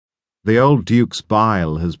The old Duke's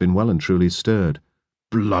bile has been well and truly stirred.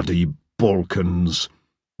 Bloody Balkans.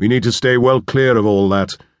 We need to stay well clear of all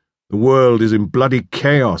that. The world is in bloody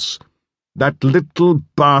chaos. That little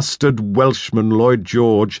bastard Welshman, Lloyd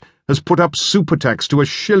George, has put up super tax to 1 4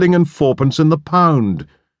 shillings in the pound.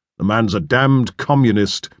 The man's a damned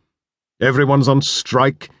communist. Everyone's on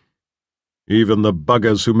strike. Even the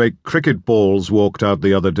buggers who make cricket balls walked out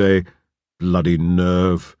the other day. Bloody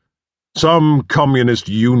nerve. Some communist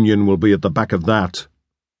union will be at the back of that.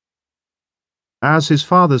 As his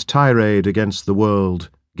father's tirade against the world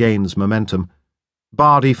gains momentum,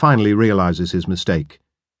 Bardi finally realizes his mistake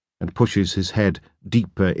and pushes his head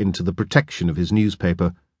deeper into the protection of his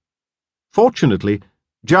newspaper. Fortunately,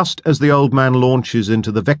 just as the old man launches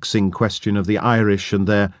into the vexing question of the Irish and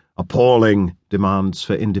their appalling demands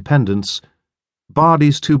for independence,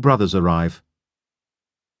 Bardi's 2 brothers arrive.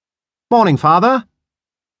 "Morning, father."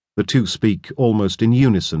 The 2 speak almost in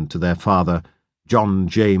unison to their father, John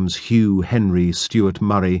James Hugh Henry Stewart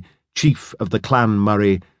Murray, chief of the Clan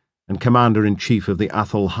Murray and commander-in-chief of the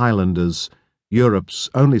Atholl Highlanders, Europe's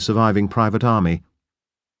only surviving private army.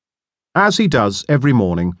 As he does every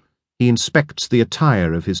morning, he inspects the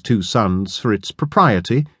attire of his 2 sons for its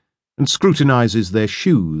propriety and scrutinizes their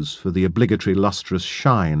shoes for the obligatory lustrous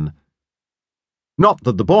shine. Not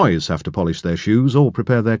that the boys have to polish their shoes or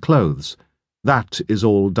prepare their clothes. That is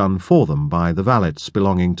all done for them by the valets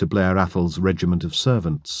belonging to Blair Atholl's regiment of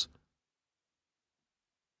servants.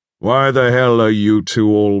 Why the hell are you 2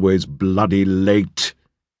 always bloody late?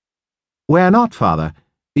 "We're not, father.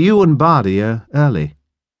 You and Bardi are early."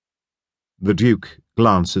 The Duke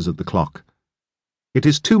glances at the clock. It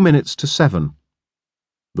is 2 minutes to 7.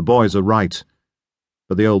 The boys are right,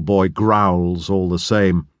 but the old boy growls all the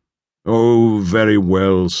same. Oh, very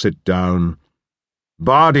well, sit down.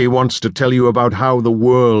 Bardi wants to tell you about how the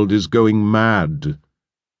world is going mad.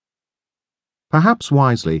 Perhaps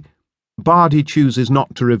wisely, Bardi chooses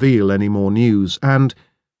not to reveal any more news, and,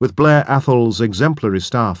 with Blair Atholl's exemplary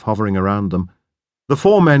staff hovering around them, the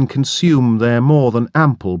 4 men consume their more than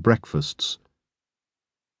ample breakfasts.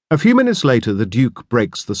 A few minutes later, the Duke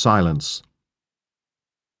breaks the silence.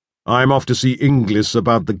 "I'm off to see Inglis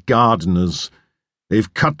about the gardeners.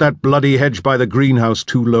 They've cut that bloody hedge by the greenhouse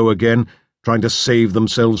too low again, trying to save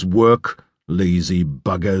themselves work. Lazy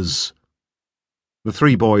buggers." The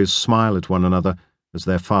 3 boys smile at one another as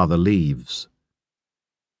their father leaves.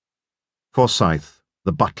 Forsyth,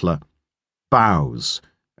 the butler, bows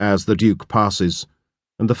as the Duke passes,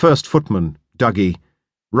 and the first footman, Dougie,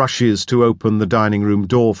 rushes to open the dining-room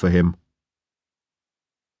door for him.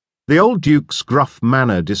 The old Duke's gruff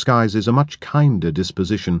manner disguises a much kinder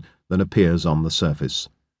disposition than appears on the surface.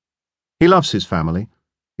 He loves his family,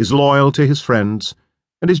 is loyal to his friends,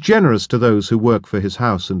 and is generous to those who work for his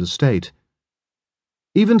house and estate.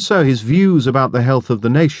 Even so, his views about the health of the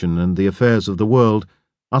nation and the affairs of the world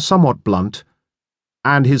are somewhat blunt,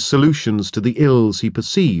 and his solutions to the ills he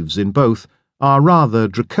perceives in both are rather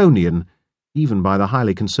draconian, even by the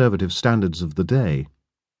highly conservative standards of the day.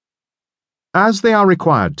 As they are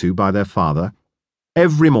required to by their father,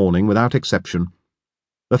 every morning without exception,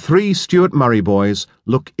 the 3 Stewart Murray boys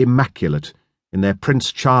look immaculate in their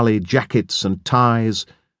Prince Charlie jackets and ties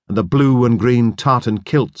and the blue and green tartan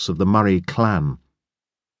kilts of the Murray clan.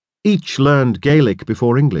 Each learned Gaelic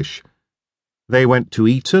before English. They went to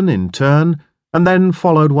Eton in turn and then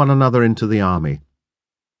followed one another into the army.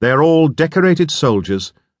 They are all decorated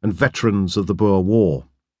soldiers and veterans of the Boer War.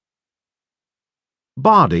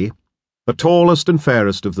 Bardi, the tallest and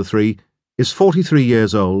fairest of the 3, is 43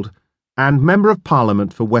 years old and Member of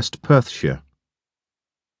Parliament for West Perthshire.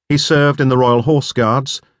 He served in the Royal Horse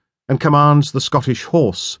Guards and commands the Scottish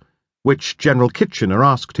Horse, which General Kitchener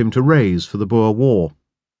asked him to raise for the Boer War.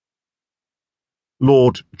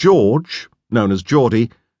 Lord George, known as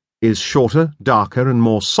Geordie, is shorter, darker and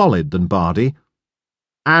more solid than Bardi,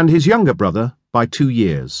 and his younger brother by 2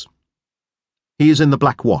 years. He is in the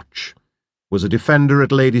Black Watch, was a defender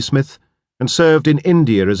at Ladysmith, and served in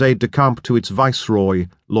India as aide-de-camp to its Viceroy,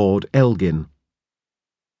 Lord Elgin.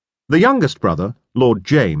 The youngest brother, Lord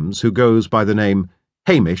James, who goes by the name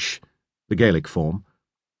Hamish, the Gaelic form,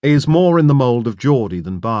 is more in the mould of Geordie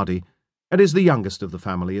than Bardi, and is the youngest of the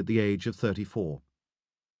family at the age of 34.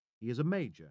 He is a major.